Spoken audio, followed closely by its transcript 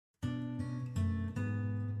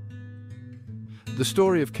The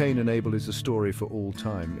story of Cain and Abel is a story for all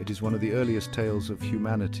time. It is one of the earliest tales of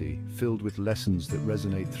humanity, filled with lessons that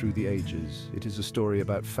resonate through the ages. It is a story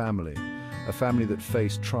about family, a family that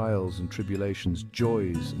faced trials and tribulations,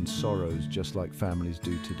 joys and sorrows, just like families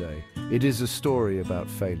do today. It is a story about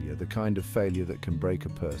failure, the kind of failure that can break a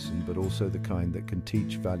person, but also the kind that can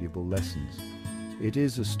teach valuable lessons. It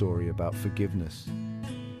is a story about forgiveness,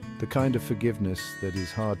 the kind of forgiveness that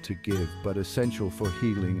is hard to give, but essential for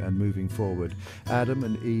healing and moving forward. Adam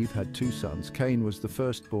and Eve had two sons. Cain was the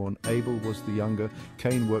firstborn, Abel was the younger.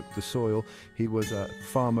 Cain worked the soil. He was a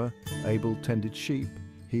farmer. Abel tended sheep.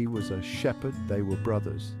 He was a shepherd. They were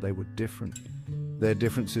brothers. They were different. Their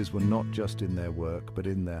differences were not just in their work, but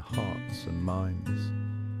in their hearts and minds.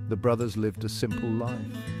 The brothers lived a simple life.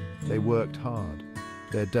 They worked hard.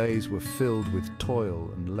 Their days were filled with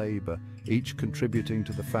toil and labor, each contributing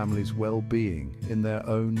to the family's well-being in their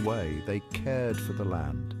own way. They cared for the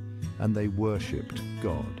land, and they worshipped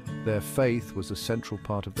God. Their faith was a central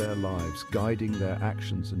part of their lives, guiding their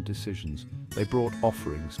actions and decisions. They brought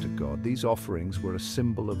offerings to God. These offerings were a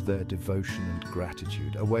symbol of their devotion and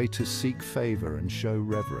gratitude, a way to seek favor and show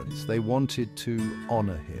reverence. They wanted to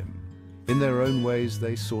honor Him. In their own ways,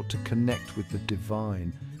 they sought to connect with the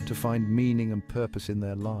divine, to find meaning and purpose in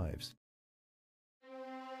their lives.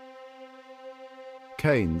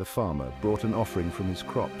 Cain, the farmer, brought an offering from his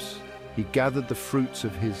crops. He gathered the fruits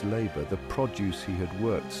of his labor, the produce he had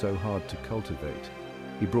worked so hard to cultivate.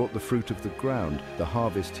 He brought the fruit of the ground, the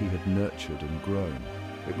harvest he had nurtured and grown.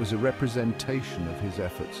 It was a representation of his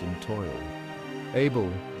efforts and toil.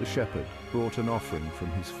 Abel, the shepherd, brought an offering from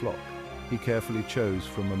his flock. He carefully chose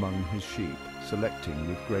from among his sheep, selecting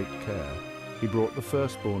with great care. He brought the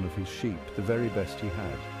firstborn of his sheep, the very best he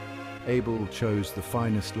had. Abel chose the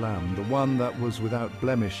finest lamb, the one that was without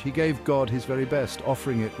blemish. He gave God his very best,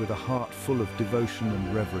 offering it with a heart full of devotion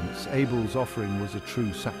and reverence. Abel's offering was a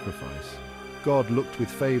true sacrifice. God looked with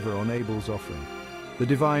favor on Abel's offering. The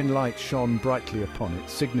divine light shone brightly upon it,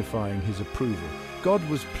 signifying his approval. God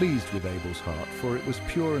was pleased with Abel's heart, for it was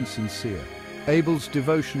pure and sincere. Abel's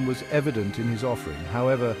devotion was evident in his offering.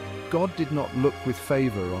 However, God did not look with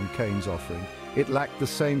favor on Cain's offering. It lacked the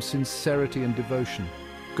same sincerity and devotion.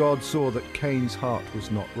 God saw that Cain's heart was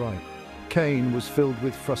not right. Cain was filled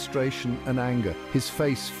with frustration and anger. His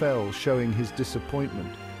face fell, showing his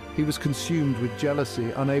disappointment. He was consumed with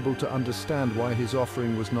jealousy, unable to understand why his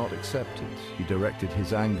offering was not accepted. He directed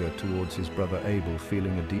his anger towards his brother Abel,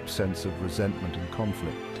 feeling a deep sense of resentment and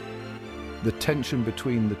conflict. The tension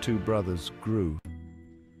between the two brothers grew.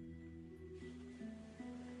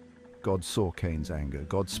 God saw Cain's anger.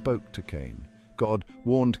 God spoke to Cain. God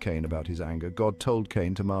warned Cain about his anger. God told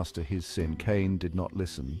Cain to master his sin. Cain did not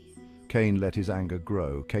listen. Cain let his anger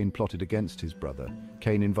grow. Cain plotted against his brother.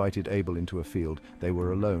 Cain invited Abel into a field. They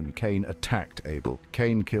were alone. Cain attacked Abel.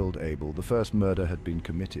 Cain killed Abel. The first murder had been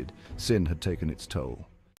committed. Sin had taken its toll.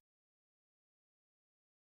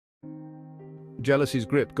 Jealousy's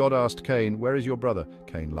grip. God asked Cain, "Where is your brother?"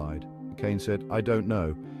 Cain lied. Cain said, "I don't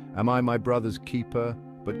know. Am I my brother's keeper?"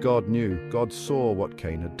 But God knew. God saw what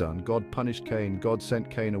Cain had done. God punished Cain. God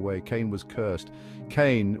sent Cain away. Cain was cursed.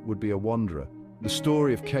 Cain would be a wanderer. The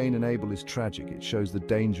story of Cain and Abel is tragic. It shows the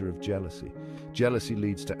danger of jealousy. Jealousy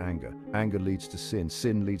leads to anger. Anger leads to sin.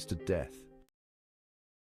 Sin leads to death.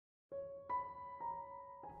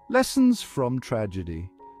 Lessons from tragedy.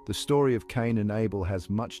 The story of Cain and Abel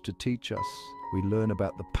has much to teach us. We learn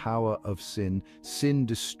about the power of sin. Sin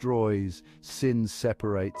destroys, sin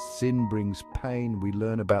separates, sin brings pain. We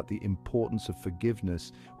learn about the importance of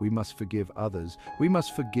forgiveness. We must forgive others. We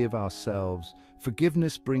must forgive ourselves.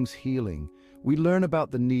 Forgiveness brings healing. We learn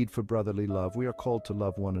about the need for brotherly love. We are called to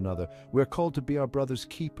love one another. We are called to be our brother's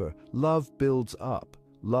keeper. Love builds up.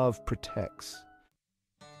 Love protects.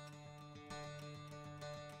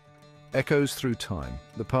 Echoes through time.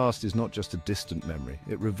 The past is not just a distant memory.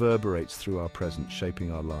 It reverberates through our present,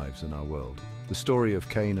 shaping our lives and our world. The story of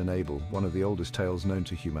Cain and Abel, one of the oldest tales known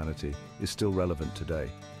to humanity, is still relevant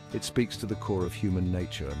today. It speaks to the core of human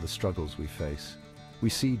nature and the struggles we face. We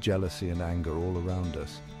see jealousy and anger all around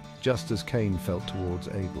us, just as Cain felt towards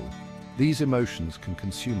Abel. These emotions can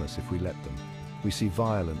consume us if we let them. We see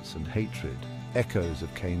violence and hatred, echoes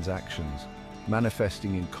of Cain's actions,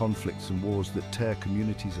 manifesting in conflicts and wars that tear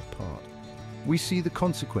communities apart. We see the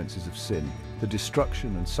consequences of sin, the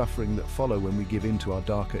destruction and suffering that follow when we give in to our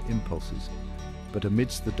darker impulses. But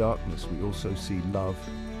amidst the darkness, we also see love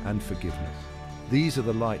and forgiveness. These are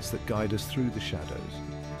the lights that guide us through the shadows.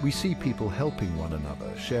 We see people helping one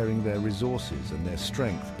another, sharing their resources and their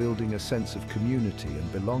strength, building a sense of community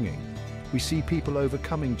and belonging. We see people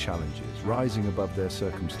overcoming challenges, rising above their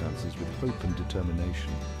circumstances with hope and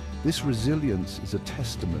determination. This resilience is a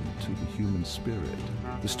testament to the human spirit.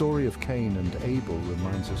 The story of Cain and Abel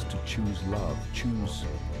reminds us to choose love, choose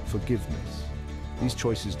forgiveness. These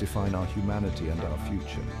choices define our humanity and our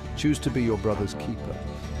future. Choose to be your brother's keeper.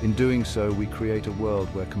 In doing so, we create a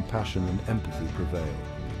world where compassion and empathy prevail.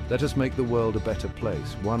 Let us make the world a better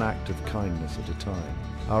place, one act of kindness at a time.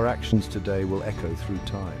 Our actions today will echo through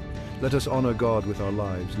time. Let us honor God with our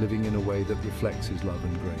lives, living in a way that reflects His love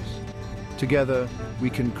and grace. Together, we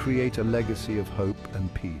can create a legacy of hope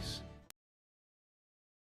and peace.